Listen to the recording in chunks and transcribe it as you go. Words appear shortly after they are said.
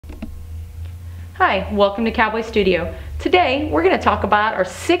Hi, welcome to Cowboystudio. Today we're going to talk about our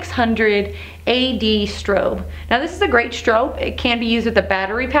 600 AD strobe. Now this is a great strobe. It can be used with a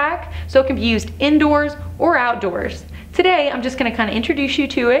battery pack, so it can be used indoors or outdoors. Today I'm just going to kind of introduce you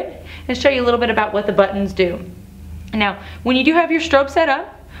to it and show you a little bit about what the buttons do. Now when you do have your strobe set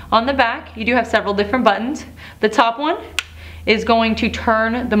up, on the back you do have several different buttons. The top one is going to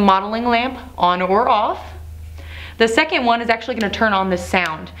turn the modeling lamp on or off. The second one is actually going to turn on the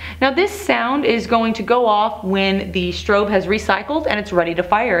sound. Now this sound is going to go off when the strobe has recycled and it's ready to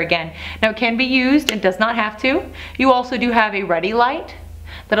fire again. Now it can be used, it does not have to. You also do have a ready light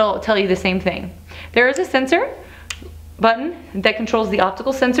that'll tell you the same thing. There is a sensor button that controls the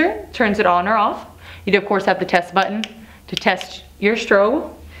optical sensor, turns it on or off. You do of course have the test button to test your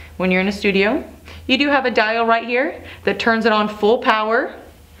strobe when you're in a studio. You do have a dial right here that turns it on full power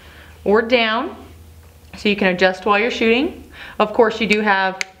or down, so you can adjust while you're shooting. Of course you do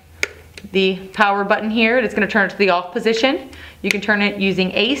have the power button here that's going to turn it to the off position. You can turn it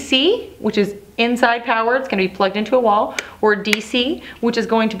using AC, which is inside power, it's going to be plugged into a wall, or DC, which is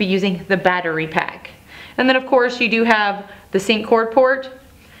going to be using the battery pack. And then of course you do have the sync cord port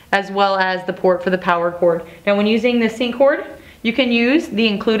as well as the port for the power cord. Now when using the sync cord, you can use the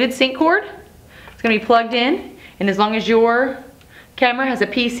included sync cord. It's going to be plugged in, and as long as your camera has a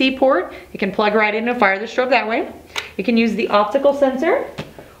PC port, you can plug right in and fire the strobe that way. You can use the optical sensor,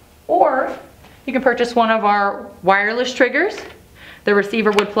 or you can purchase one of our wireless triggers. The receiver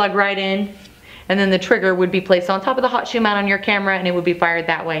would plug right in, and then the trigger would be placed on top of the hot shoe mount on your camera, and it would be fired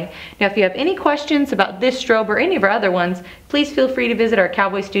that way. Now if you have any questions about this strobe or any of our other ones, please feel free to visit our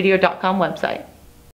cowboystudio.com website.